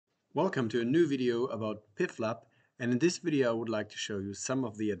Welcome to a new video about PIVlab, and in this video I would like to show you some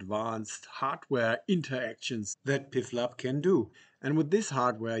of the advanced hardware interactions that PIVlab can do. And with this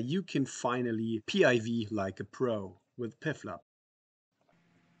hardware you can finally PIV like a pro with PIVlab.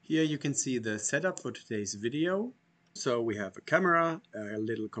 Here you can see the setup for today's video. So we have a camera, a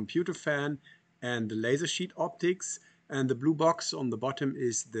little computer fan, and the laser sheet optics. And the blue box on the bottom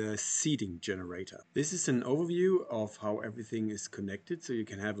is the seeding generator. This is an overview of how everything is connected, so you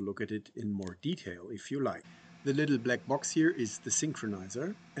can have a look at it in more detail if you like. The little black box here is the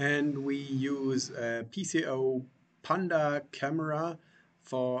synchronizer, and we use a PCO Panda camera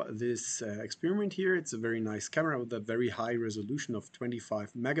for this experiment here. It's a very nice camera with a very high resolution of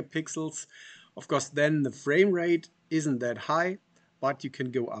 25 megapixels. Of course, then the frame rate isn't that high, but you can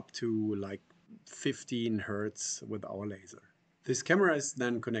go up to like 15 Hertz with our laser. This camera is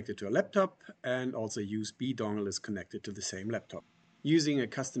then connected to a laptop, and also a USB dongle is connected to the same laptop. Using a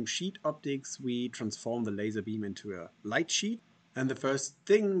custom sheet optics, we transform the laser beam into a light sheet. And the first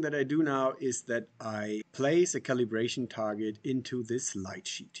thing that I do now is that I place a calibration target into this light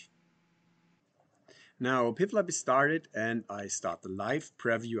sheet. Now PIVlab is started, and I start the live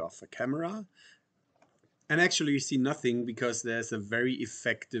preview of the camera. And actually you see nothing because there's a very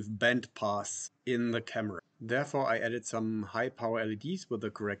effective band pass in the camera. Therefore I added some high power LEDs with the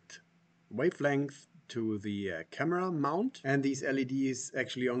correct wavelength to the camera mount. And these LEDs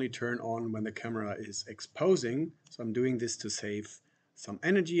actually only turn on when the camera is exposing. So I'm doing this to save some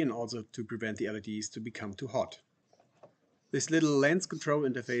energy and also to prevent the LEDs to become too hot. This little lens control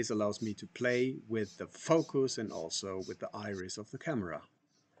interface allows me to play with the focus and also with the iris of the camera.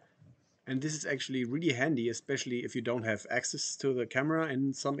 And this is actually really handy, especially if you don't have access to the camera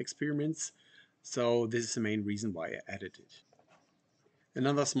in some experiments. So this is the main reason why I added it.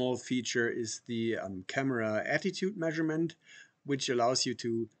 Another small feature is the camera attitude measurement, which allows you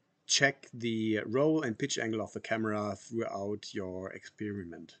to check the roll and pitch angle of the camera throughout your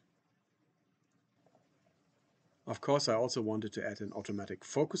experiment. Of course, I also wanted to add an automatic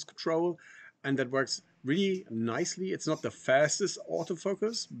focus control, and that works really nicely. It's not the fastest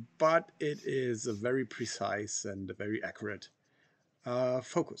autofocus, but it is a very precise and a very accurate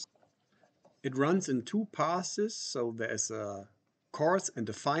focus. It runs in two passes, so there's a coarse and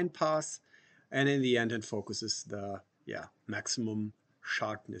a fine pass, and in the end it focuses the maximum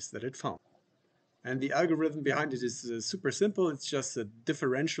sharpness that it found. And the algorithm behind it is super simple. It's just a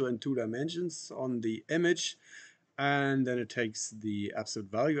differential in 2 dimensions on the image, and then it takes the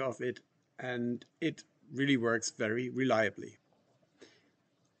absolute value of it, and it really works very reliably.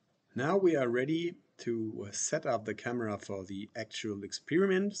 Now we are ready to set up the camera for the actual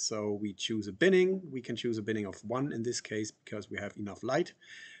experiment. So we choose a binning. We can choose a binning of 1 in this case because we have enough light.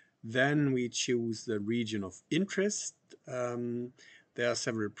 Then we choose the region of interest. There are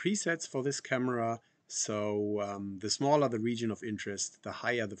several presets for this camera. So the smaller the region of interest, the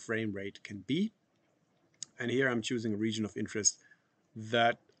higher the frame rate can be. And here I'm choosing a region of interest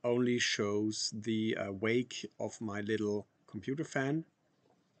that only shows the wake of my little computer fan.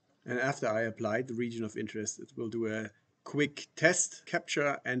 And after I applied the region of interest, it will do a quick test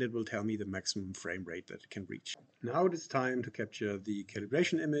capture, and it will tell me the maximum frame rate that it can reach. Now it is time to capture the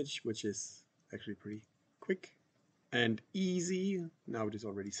calibration image, which is actually pretty quick and easy. Now it is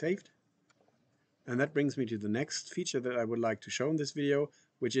already saved. And that brings me to the next feature that I would like to show in this video,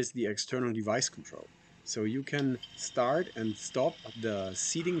 which is the external device control. So you can start and stop the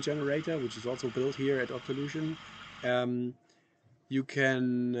seeding generator, which is also built here at Octolution. You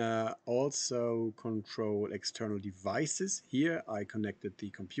can also control external devices. Here I connected the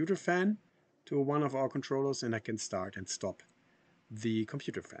computer fan to one of our controllers, and I can start and stop the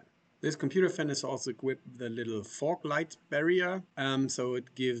computer fan. This computer fan is also equipped with a little fork light barrier, so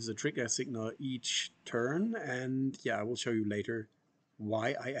it gives a trigger signal each turn, and I will show you later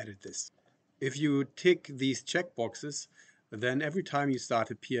why I added this. If you tick these checkboxes, then every time you start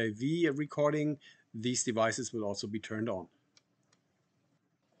a PIV recording, these devices will also be turned on.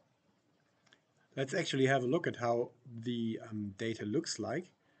 Let's actually have a look at how the data looks like.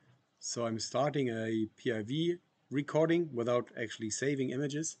 So I'm starting a PIV recording without actually saving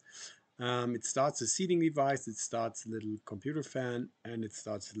images. It starts a seeding device, it starts a little computer fan, and it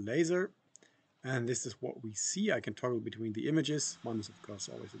starts a laser. And this is what we see. I can toggle between the images. One is of course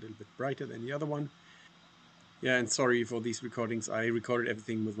always a little bit brighter than the other one. And sorry for these recordings. I recorded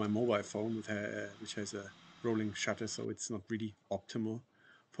everything with my mobile phone, which has a rolling shutter, so it's not really optimal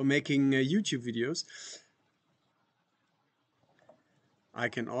for making YouTube videos. I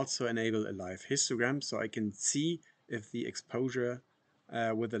can also enable a live histogram, so I can see if the exposure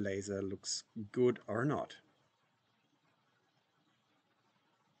with the laser looks good or not.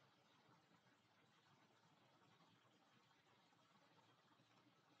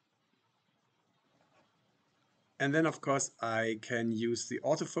 And then, of course, I can use the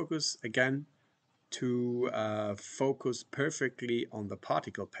autofocus again to focus perfectly on the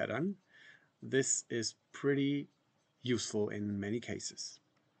particle pattern. This is pretty useful in many cases.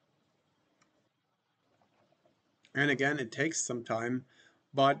 And again, it takes some time,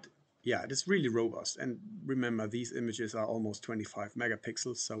 but yeah, it is really robust. And remember, these images are almost 25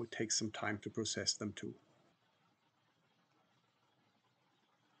 megapixels, so it takes some time to process them too.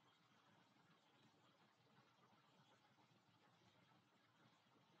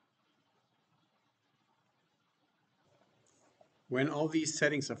 When all these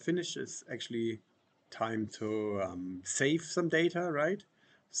settings are finished, it's actually time to save some data, right?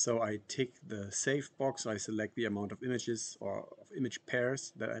 So I tick the save box, I select the amount of images or of image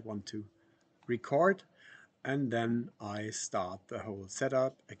pairs that I want to record, and then I start the whole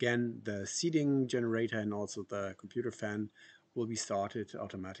setup. Again, the seeding generator and also the computer fan will be started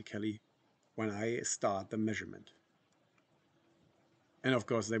automatically when I start the measurement. And of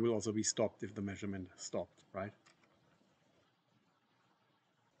course, they will also be stopped if the measurement stopped, right?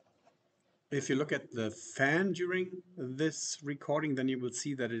 If you look at the fan during this recording, then you will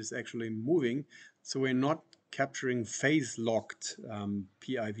see that it is actually moving. So we're not capturing phase-locked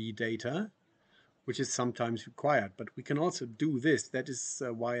PIV data, which is sometimes required. But we can also do this. That is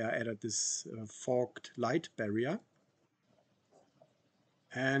why I added this forked light barrier.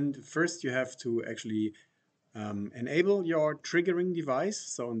 And first you have to actually enable your triggering device.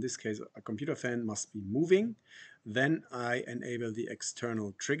 So in this case, a computer fan must be moving. Then I enable the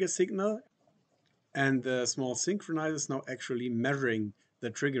external trigger signal. And the small synchronizer is now actually measuring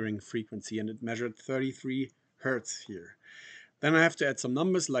the triggering frequency, and it measured 33 hertz here. Then I have to add some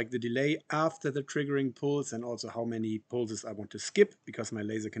numbers like the delay after the triggering pulse and also how many pulses I want to skip, because my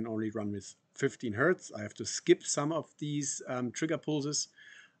laser can only run with 15 hertz. I have to skip some of these trigger pulses.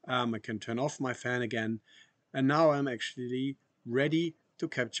 I can turn off my fan again. And now I'm actually ready to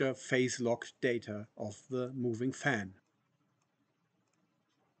capture phase-locked data of the moving fan.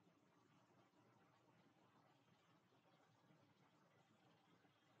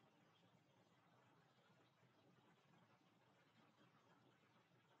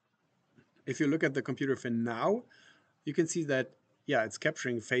 If you look at the computer fan now, you can see that, yeah, it's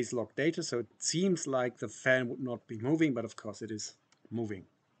capturing phase lock data. So it seems like the fan would not be moving, but of course it is moving.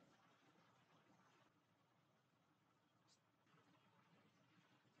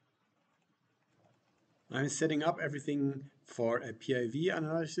 I'm setting up everything for a PIV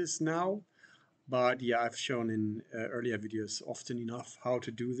analysis now. But yeah, I've shown in earlier videos often enough how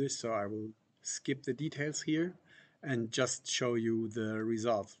to do this. So I will skip the details here and just show you the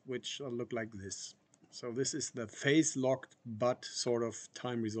results, which look like this. So this is the phase locked but sort of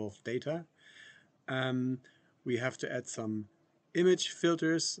time resolved data. We have to add some image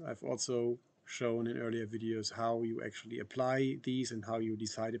filters. I've also shown in earlier videos how you actually apply these and how you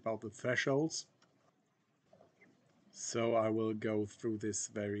decide about the thresholds. So I will go through this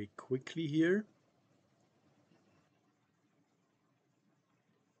very quickly here.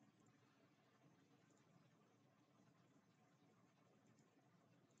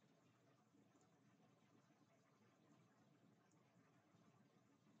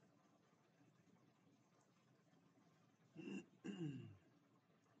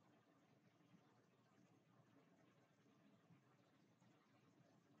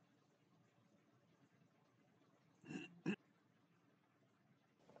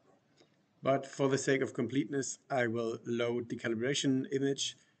 But for the sake of completeness, I will load the calibration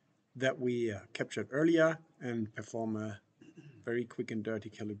image that we captured earlier and perform a very quick and dirty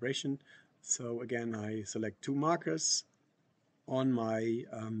calibration. So again, I select two markers on my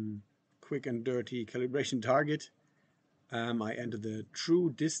quick and dirty calibration target. I enter the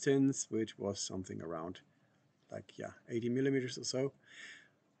true distance, which was something around like, yeah, 80 millimeters or so.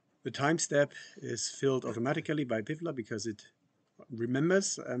 The time step is filled automatically by PIVlab because it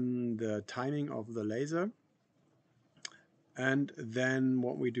remembers the timing of the laser. And then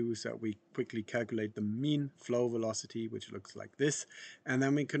what we do is that we quickly calculate the mean flow velocity, which looks like this. And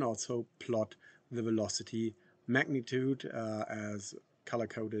then we can also plot the velocity magnitude as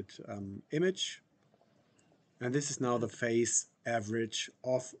color-coded image. And this is now the phase average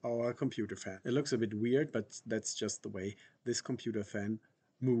of our computer fan. It looks a bit weird, but that's just the way this computer fan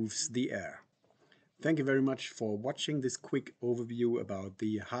moves the air. Thank you very much for watching this quick overview about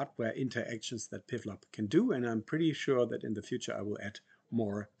the hardware interactions that PIVlab can do, and I'm pretty sure that in the future I will add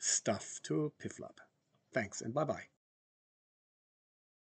more stuff to PIVlab. Thanks and bye-bye.